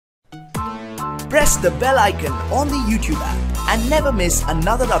press the bell icon on the YouTube app and never miss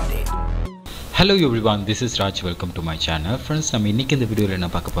another update. Hello everyone, this is Raj. Welcome to my channel. Friends, நம்ம இன்னைக்கு இந்த வீடியோல என்ன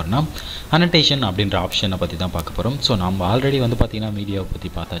பார்க்க போறோம்னா annotation அப்படிங்கற ஆப்ஷனை பத்தி தான் பார்க்க போறோம். சோ நம்ம ஆல்ரெடி வந்து பாத்தீங்கன்னா மீடியாவை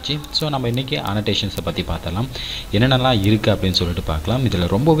பத்தி பார்த்தாச்சு. சோ நம்ம இன்னைக்கு annotations பத்தி பார்த்தலாம். என்னென்னலாம் இருக்கு அப்படினு சொல்லிட்டு பார்க்கலாம்.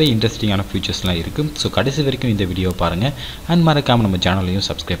 இதுல ரொம்பவே இன்ட்ரஸ்டிங்கான ஃபீச்சர்ஸ்லாம் இருக்கு. சோ கடைசி வரைக்கும் இந்த வீடியோ பாருங்க and மறக்காம நம்ம சேனலையும்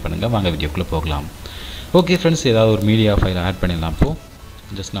Subscribe பண்ணுங்க. வாங்க வீடியோக்குள்ள போகலாம். ஓகே फ्रेंड्स, ஏதாவது ஒரு மீடியா ஃபைல் ஆட் பண்ணிடலாம். இப்போ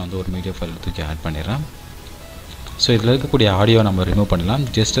ஜஸ்ட் நான் வந்து ஒரு மீடியா ஃபைல் எடுத்து ஆட் பண்ணிறேன். ஸோ இதில் இருக்கக்கூடிய ஆடியோ நம்ம ரிமூவ் பண்ணலாம்.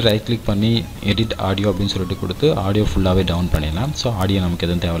 ஜஸ்ட் ரைட் கிளிக் பண்ணி எடிட் ஆடியோ அப்படின்னு சொல்லிட்டு கொடுத்து ஆடியோ ஃபுல்லாகவே டவுன் பண்ணிடலாம். ஸோ ஆடியோ நமக்கு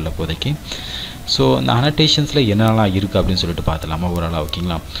எதுவும் தேவையில்லை இப்போதைக்கு. ஸோ இந்த அனோட்டேஷன்ஸில் என்னென்னலாம் இருக்குது அப்படின்னு சொல்லிட்டு பார்த்துலாமா ஓரளவு,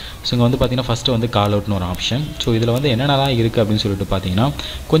 ஓகேங்களா. ஸோ இங்கே வந்து பார்த்திங்கன்னா ஃபஸ்ட்டு வந்து கால் அவுட்னு ஒரு ஆப்ஷன். ஸோ இதில் வந்து என்னென்னலாம் இருக்குது அப்படின்னு சொல்லிட்டு பார்த்தீங்கன்னா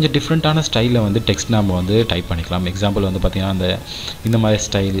கொஞ்சம் டிஃப்ரெண்ட்டான ஸ்டைலில் வந்து டெக்ஸ்ட் நம்ம வந்து டைப் பண்ணிக்கலாம். எக்ஸாம்பிள் வந்து பார்த்திங்கன்னா இந்த மாதிரி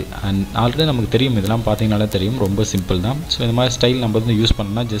ஸ்டைல் அண்ட் ஆல்ரெடி நமக்கு தெரியும், இதெல்லாம் பார்த்தீங்கனாலே தெரியும், ரொம்ப சிம்பிள் தான். ஸோ இந்த மாதிரி ஸ்டைல் நம்ம வந்து யூஸ்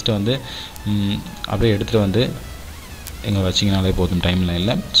பண்ணோம்னா ஜஸ்ட் வந்து அப்படியே எடுத்துகிட்டு வந்து எங்கே வச்சிங்கனாலே போதும், டைம்லாம்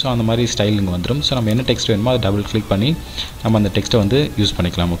இல்லை. ஸோ அந்த மாதிரி ஸ்டைல் இங்கே வந்துடும். ஸோ நம்ம என்ன டெக்ஸ்ட் வேணுமோ அதை டபுள் கிளிக் பண்ணி நம்ம அந்த டெக்ஸ்ட்டை வந்து யூஸ்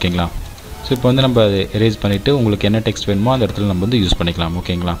பண்ணிக்கலாம், ஓகேங்களா. ஸோ இப்போ வந்து நம்ம அதை எரேஸ் பண்ணிவிட்டு உங்களுக்கு என்ன டெக்ஸ்ட் வேணுமோ அந்த இடத்துல நம்ம வந்து யூஸ் பண்ணிக்கலாம்,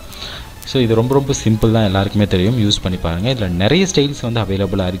 ஓகேங்களா. ஸோ இது ரொம்ப சிம்பிள் தான், எல்லாருக்குமே தெரியும், யூஸ் பண்ணி பாருங்கள். இதில் நிறைய ஸ்டைல்ஸ் வந்து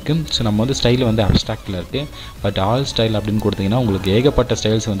அவைலபிளாக இருக்குது. ஸோ நம்ம வந்து ஸ்டைல் வந்து அப்ஸ்ட்ராக்டில் இருக்குது, பட் ஆல் ஸ்டைல் அப்படின்னு கொடுத்தீங்கன்னா உங்களுக்கு ஏகப்பட்ட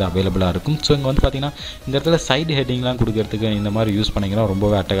ஸ்டைல்ஸ் வந்து அவைலபிளாக இருக்கும். ஸோ இங்கே வந்து பார்த்திங்கன்னா இந்த இடத்துல சைடு ஹெட்டிங்லாம் கொடுக்கறதுக்கு இந்த மாதிரி யூஸ் பண்ணிங்கன்னா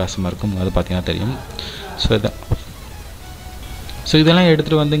ரொம்பவே அட்டகாசமாக இருக்கும், அது பார்த்திங்கன்னா தெரியும். ஸோ இதெல்லாம்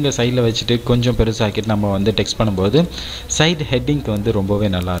எடுத்துகிட்டு வந்து இங்கே சைடில் வச்சுட்டு கொஞ்சம் பெருசாக்கிட்டு நம்ம வந்து டெக்ஸ்ட் பண்ணும்போது சைடு ஹெட்டிங்க்கு வந்து ரொம்பவே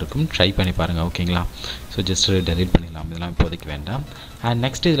நல்லாயிருக்கும். ட்ரை பண்ணி பாருங்கள், ஓகேங்களா. ஸோ ஜஸ்ட் டெலீட் பண்ணிடலாம், இதெல்லாம் இப்போதைக்கு வேண்டாம். அண்ட்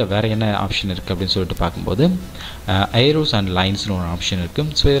நெக்ஸ்ட் இதில் வேறு என்ன ஆப்ஷன் இருக்குது அப்படின்னு சொல்லிட்டு பார்க்கும்போது ஏரோஸ் அண்ட் லைன்ஸ்னு ஒரு ஆப்ஷன்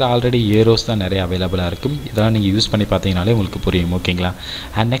இருக்குது. ஸோ இதில் ஆல்ரெடி ஏரோஸ் தான் நிறைய அவைலபிளாக இருக்கும். இதெல்லாம் நீங்கள் யூஸ் பண்ணி பார்த்தீங்கனாலே உங்களுக்கு புரியும், ஓகேங்களா.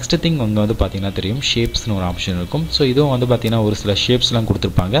 அண்ட் நெக்ஸ்ட் திங் அங்கே வந்து பார்த்தீங்கன்னா தெரியும், ஷேப்ஸ்னு ஒரு ஆப்ஷன் இருக்கும். ஸோ இதுவும் வந்து பார்த்தீங்கன்னா ஒரு சில ஷேப்ஸ்லாம்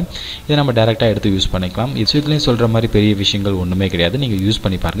கொடுத்துருப்பாங்க, இதை நம்ம டேரெக்டாக எடுத்து யூஸ் பண்ணிக்கலாம். இதுலேயும் சொல்கிற மாதிரி பெரிய விஷயங்கள் ஒன்றுமே கிடையாது, நீங்கள் யூஸ்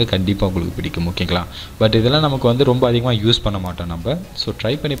பண்ணி பாருங்கள், கண்டிப்பாக உங்களுக்கு பிடிக்கும், ஓகேங்களா. பட் இதெல்லாம் நமக்கு வந்து ரொம்ப அதிகமாக யூஸ் பண்ண மாட்டோம் நம்ம. ஸோ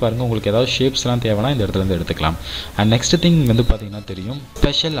ட்ரை பண்ணி பாருங்கள், உங்களுக்கு ஏதாவது ஷேப்ஸ்லாம் தேவைன்னா இந்த இடத்துல வந்து எடுத்துக்கலாம். அண்ட் நெக்ஸ்ட் திங் வந்து பார்த்தீங்கன்னா தெரியும்,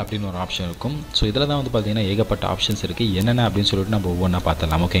 ஸ்பெஷல் அப்படின்னு ஒரு ஆப்ஷன் இருக்கும். ஸோ இதில் தான் வந்து பார்த்தீங்கன்னா ஏகப்பட்ட ஆப்ஷன்ஸ் இருக்குது. என்னென்ன அப்படின்னு சொல்லிட்டு நம்ம ஒவ்வொன்றா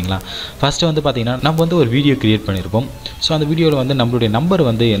பார்த்துடலாம், ஓகேங்களா. ஃபஸ்ட்டு வந்து பார்த்தீங்கன்னா நம்ம வந்து ஒரு வீடியோ கிரியேட் பண்ணியிருப்போம். ஸோ அந்த வீடியோவில் வந்து நம்மளுடைய நம்பர்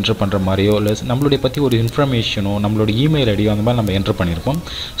வந்து என்ட்ரு பண்ணுற மாதிரியோ இல்லை நம்மளுடைய பற்றி ஒரு இன்ஃபர்மேஷனோ நம்மளோட இமெயில் ஐடியோ அந்த மாதிரி நம்ம என்ட்ரு பண்ணியிருப்போம்.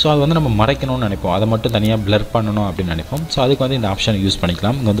 ஸோ அது வந்து நம்ம மறைக்கணும்னு நினைப்போம், அதை மட்டும் தனியாக பிளர் பண்ணணும் அப்படின்னு நினைப்போம். ஸோ அதுக்கு வந்து இந்த ஆப்ஷனை யூஸ்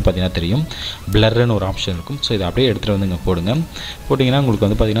பண்ணிக்கலாம். இங்கே வந்து பார்த்தீங்கன்னா தெரியும், பிளர்னு ஒரு ஆப்ஷன் இருக்கும். ஸோ இதை அப்படியே எடுத்துகிட்டு வந்து இங்கே போட்டிங்கன்னா உங்களுக்கு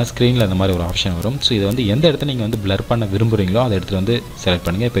வந்து பார்த்தீங்கன்னா ஸ்க்ரீனில் அந்த மாதிரி ஒரு ஆப்ஷன் வரும். ஸோ இதை வந்து எந்த இடத்துல நீங்கள் வந்து பிளர் பண்ண விரும்புகிறீங்களோ அதை எடுத்துகிட்டு வந்து செலக்ட்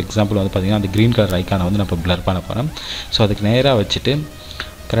பண்ணுங்கள். இப்போ எக்ஸாம்பிள் வந்து பார்த்தீங்கன்னா அந்த க்ரீன் கலர் ஐக்கானை வந்து நம்ம பிளர் பண்ண போகிறோம். ஸோ அதுக்கு நேராக வச்சுட்டு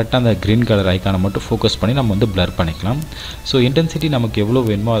கரெக்டாக அந்த க்ரீன் கலர் ஐக்கானை மட்டும் ஃபோக்கஸ் பண்ணி நம்ம வந்து பிளர் பண்ணிக்கலாம். ஸோ இன்டென்சிட்டி நமக்கு எவ்வளோ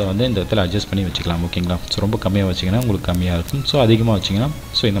வேணுமோ அதை வந்து இந்த இடத்துல அட்ஜஸ்ட் பண்ணி வச்சுக்கலாம், ஓகேங்களா. ஸோ ரொம்ப கம்மியாக வச்சிங்கன்னா உங்களுக்கு கம்மியாக இருக்கும். ஸோ அதிகமாக வச்சிங்கன்னா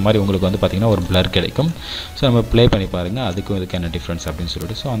ஸோ இந்த மாதிரி உங்களுக்கு வந்து பார்த்திங்கன்னா ஒரு பிளர் கிடைக்கும். ஸோ நம்ம ப்ளே பண்ணி பாருங்கள், அதுக்கும் இதுக்கு என்ன டிஃப்ரென்ஸ் அப்படின்னு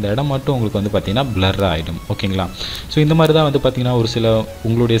சொல்லிட்டு. ஸோ அந்த இடம் மட்டும் உங்களுக்கு வந்து பார்த்திங்கன்னா பிளர் ஆகிடும், ஓகேங்களா. ஸோ இந்த மாதிரி தான் வந்து பார்த்திங்கன்னா ஒரு சில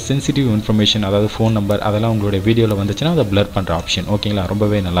உங்களுடைய சென்சிட்டிவ் இன்ஃபர்மேஷன், அதாவது ஃபோன் நம்பர் அதெல்லாம் உங்களுடைய வீடியோவில் வந்துச்சுன்னா அதை பிளர் பண்ணுற ஆப்ஷன், ஓகேங்களா,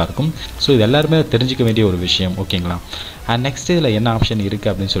 ரொம்பவே நல்லாயிருக்கும். ஸோ இது எல்லாருமே தெரிஞ்சிக்க வேண்டிய ஒரு விஷயம், ஓகேங்களா. அண்ட் நெக்ஸ்ட் இதில் என்ன ஆப்ஷன் இருக்குது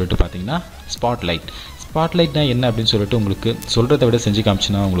அப்படின்னு சொல்லிட்டு பார்த்தீங்கன்னா ஸ்பாட்லைட்னா என்ன அப்படின்னு சொல்லிட்டு உங்களுக்கு சொல்கிறத விட செஞ்சு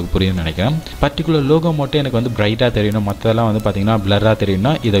காமிச்சுன்னா உங்களுக்கு புரியும்னு நினைக்கிறேன். பர்டிகுலர் லோகோ மட்டும் எனக்கு வந்து பிரைட்டாக தெரியணும், மற்றதெல்லாம் வந்து பார்த்திங்கன்னா பிளராக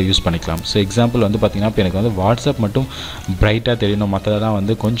தெரியணும்னா இதை யூஸ் பண்ணிக்கலாம். ஸோ எக்ஸாம்பிள் வந்து பார்த்திங்கன்னா இப்போ எனக்கு வந்து வாட்ஸ்அப் மட்டும் பிரைட்டாக தெரியணும், மற்றதெல்லாம்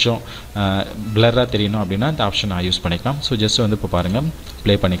வந்து கொஞ்சம் பிளராக தெரியணும் அப்படின்னா இந்த ஆப்ஷன் நான் யூஸ் பண்ணிக்கலாம். ஸோ ஜஸ்ட் வந்து இப்போ பாருங்கள்,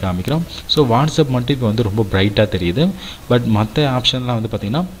 ப்ளே பண்ணி காமிக்கிறோம். ஸோ வாட்ஸ்அப் மட்டும் இப்போ வந்து ரொம்ப பிரைட்டாக தெரியுது, பட் மற்ற ஆப்ஷன்லாம் வந்து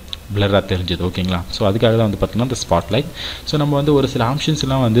பார்த்திங்கன்னா பிளராக தெரிஞ்சது, ஓகேங்களா. ஸோ அதுக்காக தான் வந்து பார்த்திங்கன்னா இந்த ஸ்பாட்லைட். ஸோ நம்ம வந்து ஒரு சில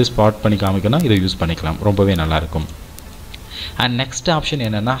ஆப்ஷன்ஸ்லாம் வந்து ஸ்பாட் பண்ணி காமிக்கணும், இதை யூஸ் பண்ணிக்கலாம், ரொம்பவே நல்லாயிருக்கும். அண்ட் நெக்ஸ்ட் ஆப்ஷன்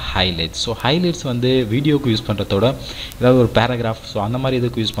என்னென்னா ஹைலைட்ஸ். ஸோ ஹைலைட்ஸ் வந்து வீடியோக்கு யூஸ் பண்ணுறதோட ஏதாவது ஒரு பேராகிராஃப் ஸோ அந்த மாதிரி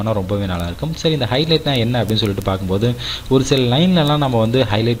இதுக்கு யூஸ் பண்ணால் ரொம்பவே நல்லாயிருக்கும். சரி, இந்த ஹைலைட்னா என்ன அப்படின்னு சொல்லிட்டு பார்க்கும்போது ஒரு சில லைன்லலாம் நம்ம வந்து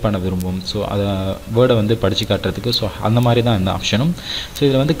ஹைலைட் பண்ண விரும்புவோம். ஸோ அதை வேர்டை வந்து படித்து காட்டுறதுக்கு. ஸோ அந்த மாதிரி தான் இந்த ஆப்ஷனும். ஸோ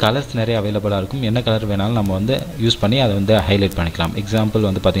இதில் வந்து கலர்ஸ் நிறைய அவைலபிளாக இருக்கும், என்ன கலர் வேணாலும் நம்ம வந்து யூஸ் பண்ணி அதை வந்து ஹைலைட் பண்ணிக்கலாம். எக்ஸாம்பிள்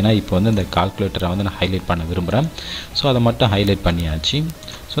வந்து பார்த்திங்கன்னா இப்போ வந்து இந்த கால்குலேட்டரை வந்து நான் ஹைலைட் பண்ண விரும்புகிறேன். ஸோ அதை மட்டும் ஹைலைட் பண்ணியாச்சு.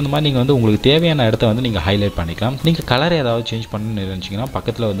 ஸோ இந்த மாதிரி நீங்கள் வந்து உங்களுக்கு தேவையான இடத்த வந்து நீங்கள் ஹைலைட் பண்ணிக்கலாம். நீங்கள் கலர் ஏதாவது சேஞ்ச் பண்ணணும்னு நினச்சிங்கன்னா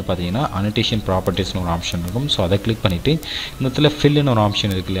பக்கத்தில் வந்து பார்த்தீங்கன்னா அனோட்டேஷன் ப்ராப்பர்ட்டிஸ்னு ஒரு ஆப்ஷன் இருக்கும். ஸோ அதை கிளிக் பண்ணிவிட்டு இந்த இடத்துல ஃபில்லுன்னு ஒரு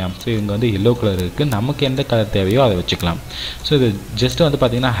ஆப்ஷன் இருக்கு இல்லையா. ஸோ இங்கே வந்து எல்லோ கலர் இருக்குது, நமக்கு எந்த கலர் தேவையோ அதை வச்சுக்கலாம். ஸோ இது ஜஸ்ட்டு வந்து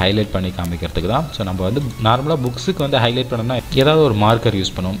பார்த்திங்கன்னா ஹைலைட் பண்ணி காமிக்கிறதுக்கு தான். ஸோ நம்ம வந்து நார்மலாக புக்ஸுக்கு வந்து ஹைலைட் பண்ணோம்னா ஏதாவது ஒரு மார்க்கர்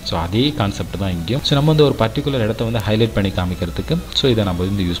யூஸ் பண்ணுவோம். ஸோ அதே கான்செப்ட் தான் இங்கேயும். ஸோ நம்ம வந்து ஒரு பர்டிகுலர் இடத்த வந்து ஹைலைட் பண்ணி காமிக்கிறதுக்கு ஸோ இதை நம்ம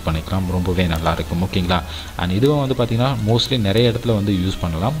வந்து யூஸ் பண்ணிக்கலாம், ரொம்பவே நல்லாயிருக்கும், ஓகேங்களா. அண்ட் இதுவும் வந்து பார்த்திங்கன்னா மோஸ்ட்லி நிறைய இடத்துல வந்து யூஸ்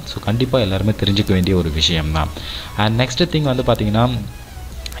பண்ணலாம். ஸோ கண்டிப்பாக எல்லாருமே தெரிஞ்சுக்க வேண்டிய ஒரு விஷயம் தான். அண்ட் நெக்ஸ்ட் திங் வந்து பார்த்திங்கன்னா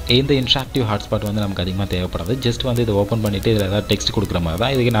இந்த இன்ட்ராக்டிவ் ஹாட்ஸ்பாட் வந்து நமக்கு அதிகமாக தேவைப்படாது. ஜஸ்ட் வந்து இதை ஓப்பன் பண்ணிவிட்டு இதில் ஏதாவது டெக்ஸ்ட் கொடுக்குற மாதிரி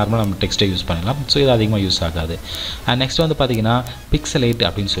தான். இதுக்கு நார்மலாக நம்ம டெக்ஸ்ட்டை யூஸ் பண்ணலாம். ஸோ இது அதிகமாக யூஸ் ஆகாது. நெக்ஸ்ட் வந்து பார்த்திங்கன்னா பிக்சலைட்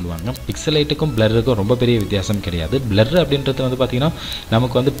அப்படின்னு சொல்லுவாங்க. பிக்சலைட்டுக்கும் பிளருக்கும் ரொம்ப பெரிய வித்தியாசம் கிடையாது. பிளர் அப்படின்றது வந்து பார்த்திங்கன்னா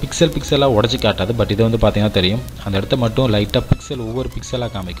நமக்கு வந்து பிக்சலாக உடச்சி காட்டாது. பட் இது வந்து பார்த்திங்கன்னா தெரியும், அந்த இடத்த மட்டும் லைட்டாக பிக்சல் ஒவ்வொரு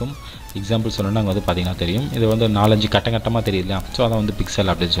பிக்சலாக காமிக்கும். எக்ஸாம்பிள் சொல்லணும்னா அங்கே வந்து பார்த்திங்கன்னா தெரியும், இது வந்து 4-5 கட்டமாக தெரியல. ஸோ அதை வந்து பிக்சல்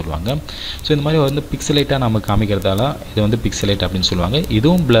அப்படின்னு சொல்லுவாங்க. ஸோ இந்த மாதிரி வந்து பிக்சலைட்டாக நம்ம காமிக்கிறதால இது வந்து பிக்சலைட் அப்படின்னு சொல்லுவாங்க.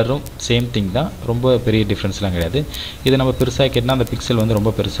 இதுவும் பிளரும் சேம் திங் தான், ரொம்ப பெரிய டிஃப்ரென்ஸ்லாம் கிடையாது. இதை நம்ம பெருசாகிக்கிட்டனா அந்த பிக்சல் வந்து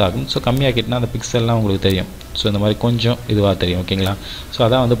ரொம்ப பெருசாகும். ஸோ கம்மியாகிட்டனா அந்த பிக்சல்லாம் உங்களுக்கு தெரியும். ஸோ இந்த மாதிரி கொஞ்சம் இதுவாக தெரியும். ஓகேங்களா? ஸோ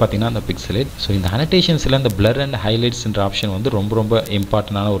அதான் வந்து பார்த்திங்கன்னா அந்த பிக்சலைட். ஸோ இந்த அனோட்டேஷன்ஸில் இந்த பிளர் அண்ட் ஹைலைட்ஸ்ன்ற ஆப்ஷன் வந்து ரொம்ப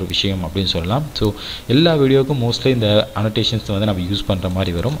இம்பார்ட்டண்டான ஒரு விஷயம் அப்படின்னு சொல்லலாம். ஸோ எல்லா வீடியோவுக்கும் மோஸ்ட்லி இந்த அனோட்டேஷன்ஸ் வந்து நம்ம யூஸ் பண்ணுற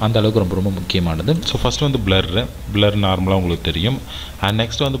மாதிரி வரும். அந்த அளவுக்கு ரொம்ப முக்கியமானது. ஸோ ஃபஸ்ட்டு வந்து பிளர் நார்மலாக உங்களுக்கு தெரியும். அண்ட்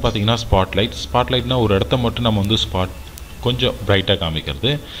நெக்ஸ்ட் வந்து பார்த்திங்கன்னா ஸ்பாட்லைட்னா ஒரு இடத்த மட்டும் நம்ம வந்து கொஞ்சம் பிரைட்டாக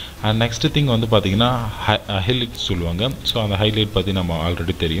காமிக்கிறது. அண்ட் நெக்ஸ்ட் திங் வந்து பார்த்திங்கன்னா ஹைலைட் சொல்லுவாங்க. ஸோ அந்த ஹைலைட் பற்றி நம்ம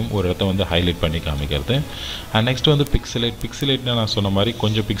ஆல்ரெடி தெரியும், ஒரு இடத்த வந்து ஹைலைட் பண்ணி காமிக்கிறது. அண்ட் நெக்ஸ்ட் வந்து பிக்சலைட்னா நான் சொன்ன மாதிரி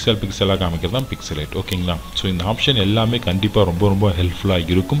கொஞ்சம் பிக்சலாக காமிக்கிறது தான் பிக்சலைட். ஓகேங்களா? ஸோ இந்த ஆப்ஷன் எல்லாமே கண்டிப்பாக ரொம்ப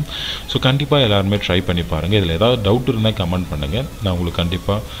ஹெல்ப்ஃபுல்லாக இருக்கும். ஸோ கண்டிப்பாக எல்லாருமே ட்ரை பண்ணி பாருங்கள். இதில் ஏதாவது டவுட் இருந்தால் கமெண்ட் பண்ணுங்கள், நான் உங்களுக்கு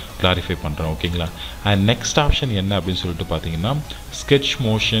கண்டிப்பாக கிளாரிஃபை பண்ணுறேன். ஓகேங்களா? அண்ட் நெக்ஸ்ட் ஆப்ஷன் என்ன அப்படின்னு சொல்லிட்டு பார்த்தீங்கன்னா ஸ்கெட்ச்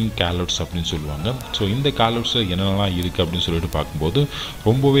மோஷன் கேலவுட்ஸ் அப்படின்னு சொல்லுவாங்க. ஸோ இந்த கேலவுட்ஸில் என்னென்னலாம் இருக்குது அப்படின்னு சொல்லிட்டு பார்க்கும்போது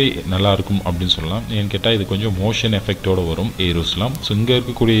ரொம்பவே நல்லாயிருக்கும் அப்படின்னு சொல்லலாம். ஏன்னு கேட்டால் இது கொஞ்சம் மோஷன் எஃபெக்டோடு வரும் ஏரோஸ்லாம். ஸோ இங்கே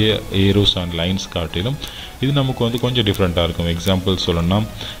இருக்கக்கூடிய ஏரோஸ் அண்ட் லைன்ஸ் காட்டிலும் இது நமக்கு வந்து கொஞ்சம் டிஃப்ரெண்ட்டாக இருக்கும். எக்ஸாம்பிள் சொல்லணும்னா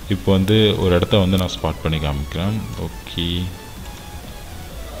இப்போ வந்து ஒரு இடத்த வந்து நான் ஸ்பாட் பண்ணி காமிக்கிறேன். ஓகே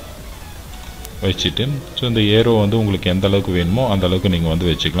வச்சுட்டு ஸோ இந்த ஏரோ வந்து உங்களுக்கு எந்த அளவுக்கு வேணுமோ அந்த அளவுக்கு நீங்கள் வந்து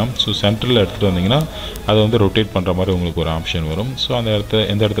வச்சுக்கலாம். ஸோ சென்டரில் எடுத்துகிட்டு வந்தீங்கன்னா அதை வந்து ரொட்டேட் பண்ணுற மாதிரி உங்களுக்கு ஒரு ஆப்ஷன் வரும். ஸோ அந்த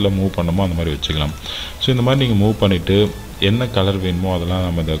எந்த இடத்துல மூவ் பண்ணணுமோ அந்த மாதிரி வச்சுக்கலாம். ஸோ இந்த மாதிரி நீங்கள் மூவ் பண்ணிவிட்டு என்ன கலர் வேணுமோ அதெல்லாம்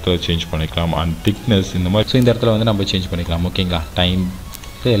நம்ம இந்த இடத்துல சேஞ்ச் பண்ணிக்கலாம். அண்ட் திக்னஸ் இந்த மாதிரி ஸோ இந்த இடத்துல வந்து நம்ம சேஞ்ச் பண்ணிக்கலாம். ஓகேங்களா? டைம்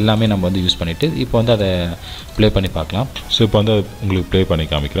எல்லாமே நம்ம வந்து யூஸ் பண்ணிவிட்டு இப்போ வந்து அதை ப்ளே பண்ணி பார்க்கலாம். ஸோ இப்போ வந்து உங்களுக்கு ப்ளே பண்ணி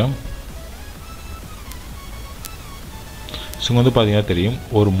காமிக்கிறோம். ஸோ வந்து பார்த்திங்கன்னா தெரியும்,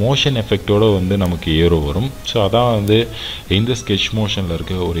 ஒரு மோஷன் எஃபெக்டோடு வந்து நமக்கு ஏரோ வரும். ஸோ அதான் வந்து இந்த ஸ்கெட்ச் மோஷனில்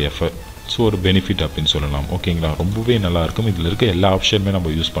இருக்க ஒரு எஃபெக்ட். ஸோ ஒரு பெனிஃபிட் அப்படின்னு சொல்லலாம். ஓகேங்களா? ரொம்பவே நல்லாயிருக்கும். இதில் இருக்க எல்லா ஆப்ஷனுமே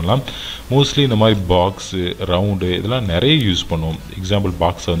நம்ம யூஸ் பண்ணலாம். மோஸ்ட்லி இந்த மாதிரி பாக்ஸு ரவுண்டு இதெல்லாம் நிறைய யூஸ் பண்ணுவோம். எக்ஸாம்பிள்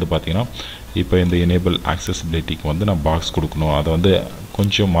பாக்ஸை வந்து பார்த்திங்கன்னா இப்போ இந்த எனேபிள் ஆக்சசிபிலிட்டிக்கு வந்து நான் பாக்ஸ் கொடுக்கணும், அதை வந்து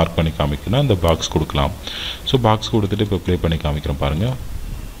கொஞ்சம் மார்க் பண்ணி காமிக்கணும், அந்த பாக்ஸ் கொடுக்கலாம். ஸோ பாக்ஸ் கொடுத்துட்டு இப்போ ப்ளே பண்ணி காமிக்கிறேன் பாருங்கள்.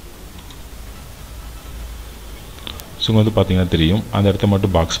 ஸோ வந்து பார்த்திங்கன்னா தெரியும், அந்த இடத்த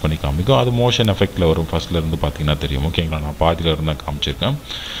மட்டும் பாக்ஸ் பண்ணி காமிக்கும். அது மோஷன் எஃபெக்டில் வரும். ஃபஸ்ட்லேருந்து பார்த்திங்கன்னா தெரியும். ஓகேங்களா? நான் பாதியில் இருந்தால் காமிச்சிருக்கேன்.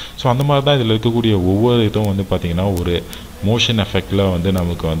 ஸோ அந்த மாதிரி தான் இதில் இருக்கக்கூடிய ஒவ்வொரு இதுவும் வந்து பார்த்திங்கன்னா ஒரு மோஷன் எஃபெக்டில் வந்து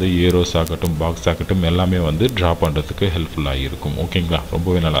நமக்கு வந்து ஏரோஸ் ஆகட்டும் பாக்ஸ் ஆகட்டும் எல்லாமே வந்து ட்ரா பண்ணுறதுக்கு ஹெல்ப்ஃபுல்லாக இருக்கும். ஓகேங்களா?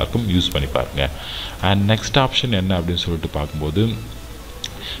 ரொம்பவே நல்லாயிருக்கும், யூஸ் பண்ணி பாருங்கள். அண்ட் நெக்ஸ்ட் ஆப்ஷன் என்ன அப்படின்னு சொல்லிட்டு பார்க்கும்போது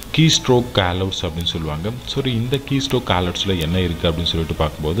கீ ஸ்ட்ரோக் கேலவுட்ஸ் அப்படின்னு சொல்லுவாங்க. ஸோ இந்த கீ ஸ்ட்ரோக் கேலவுட்ஸில் என்ன இருக்குது அப்படின்னு சொல்லிட்டு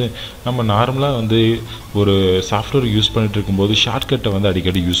பார்க்கும்போது நம்ம நார்மலாக வந்து ஒரு சாஃப்ட்வேர் யூஸ் பண்ணிட்டு இருக்கும்போது ஷார்ட்கட்டை வந்து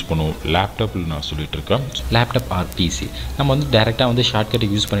அடிக்கடி யூஸ் பண்ணுவோம். லேப்டாப்பில் நான் சொல்லிட்டு இருக்கேன், லேப்டாப் ஆர் பிசி நம்ம வந்து டேரெக்டாக வந்து ஷார்ட்கட்டை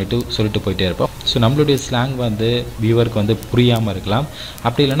யூஸ் பண்ணிவிட்டு சொல்லிட்டு போயிட்டே இருப்போம். ஸோ நம்மளுடைய ஸ்லாங் வந்து வியூவருக்கு வந்து புரியாமல் இருக்கலாம்,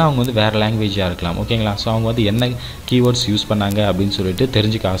 அப்படி இல்லைனா அவங்க வந்து வேறு லாங்குவேஜாக இருக்கலாம். ஓகேங்களா? ஸோ அவங்க வந்து என்ன கீவேர்ட்ஸ் யூஸ் பண்ணாங்க அப்படின்னு சொல்லிட்டு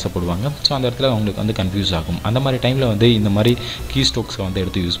தெரிஞ்சுக்க ஆசைப்படுவாங்க. ஸோ அந்த இடத்துல அவங்களுக்கு வந்து கன்ஃபியூஸ் ஆகும். அந்த மாதிரி டைமில் வந்து இந்த மாதிரி கீ ஸ்ட்ரோக்ஸை வந்து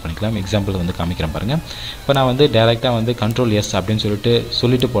எடுத்து யூஸ் பண்ணிக்கலாம். எக்ஸாம்பிள் வந்து காமிக்கிறேன் பாருங்கள். இப்போ நான் வந்து டேரெக்டாக வந்து கண்ட்ரோல் எஸ் அப்படின்னு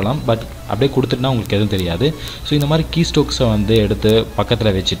சொல்லிட்டு போகலாம், பட் அப்படியே கொடுத்துட்டுனா உங்களுக்கு எதுவும் தெரியாது. ஸோ இந்த மாதிரி கீ ஸ்ட்ரோக்ஸை வந்து எடுத்து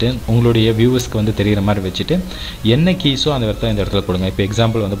பக்கத்தில் வச்சுட்டு உங்களுடைய வியூவர்ஸ்க்கு வந்து தெரிகிற மாதிரி வச்சுட்டு என்ன கீஸோ அந்த இடத்துல இந்த இடத்துல கொடுங்க. இப்போ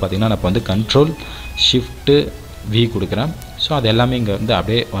எக்ஸாம்பிள் வந்து பார்த்திங்கன்னா நான் இப்போ வந்து கண்ட்ரோல் ஷிஃப்ட்டு வி கொடுக்குறேன். ஸோ அது எல்லாமே இங்கே வந்து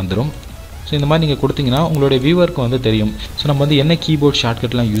அப்படியே வந்துடும். ஸோ இந்த மாதிரி நீங்கள் கொடுத்தீங்கன்னா உங்களுடைய வியூவருக்கு வந்து தெரியும். ஸோ நம்ம வந்து என்ன கீபோர்ட்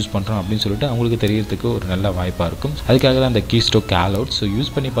ஷார்ட்கட்லாம் யூஸ் பண்ணுறோம் அப்படின்னு சொல்லிட்டு அவங்களுக்கு தெரியறதுக்கு ஒரு நல்ல வாய்ப்பாக இருக்கும். அதுக்காக தான் அந்த கீ ஸ்ட்ரோக் கேலவுட். ஸோ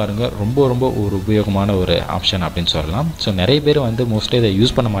யூஸ் பண்ணி பாருங்கள், ரொம்ப ஒரு உபயோகமான ஒரு ஆப்ஷன் அப்படின்னு சொல்லலாம். ஸோ நிறைய பேர் வந்து மோஸ்ட்லி இதை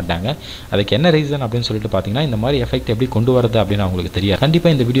யூஸ் பண்ண மாட்டாங்க. அதுக்கு என்ன ரீசன் அப்படின்னு சொல்லிட்டு பார்த்தீங்கன்னா இந்த மாதிரி எஃபெக்ட் எப்படி கொண்டு வரது அப்படின்னு அவங்களுக்கு தெரியாது.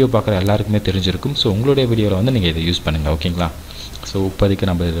 கண்டிப்பாக இந்த வீடியோ பார்க்குற எல்லாருக்குமே தெரிஞ்சிருக்கும். ஸோ உங்களுடைய வீடியோவில் வந்து நீங்கள் இதை யூஸ் பண்ணுங்கள். ஓகேங்களா? ஸோ இப்போதைக்கு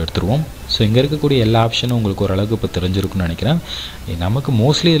நம்ம இதை எடுத்துருவோம். ஸோ இங்கே இருக்கக்கூடிய எல்லா ஆப்ஷனும் உங்களுக்கு ஓரளவுக்கு இப்போ தெரிஞ்சிருக்குன்னு நினைக்கிறேன். நமக்கு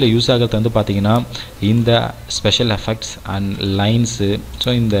மோஸ்ட்லி இதில் யூஸ் ஆகிறது வந்து பார்த்திங்கன்னா இந்த special effects and lines, so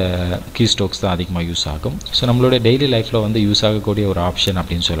இந்த கீ ஸ்ட்ரோக்ஸ் தான் அதிகமாக யூஸ் ஆகும். ஸோ நம்மளுடைய டெய்லி லைஃப்பில் வந்து யூஸ் ஆகக்கூடிய ஒரு ஆப்ஷன்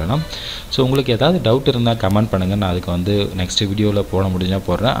அப்படின்னு சொல்லலாம். ஸோ உங்களுக்கு ஏதாவது டவுட் இருந்தால் கமெண்ட் பண்ணுங்கள், நான் அதுக்கு வந்து நெக்ஸ்ட் வீடியோவில் போட முடிஞ்சால்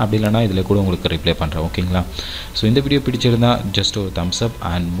போடுறேன், அப்படி இல்லைனா இதில் கூட உங்களுக்கு ரிப்ளை பண்ணுறேன். ஓகேங்களா? ஸோ இந்த வீடியோ பிடிச்சிருந்தால் ஜஸ்ட் ஒரு தம்ஸ் அப்.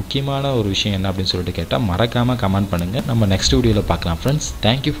 அண்ட் முக்கியமான ஒரு விஷயம் என்ன அப்படின்னு சொல்லிட்டு கேட்டால் மறக்காமல் கமெண்ட் பண்ணுங்கள். நம்ம நெக்ஸ்ட் வீடியோவில் பார்க்கலாம் ஃப்ரெண்ட்ஸ்.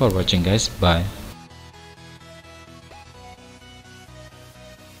 தேங்க்யூ ஃபார் வாட்சிங் கைஸ். பாய்.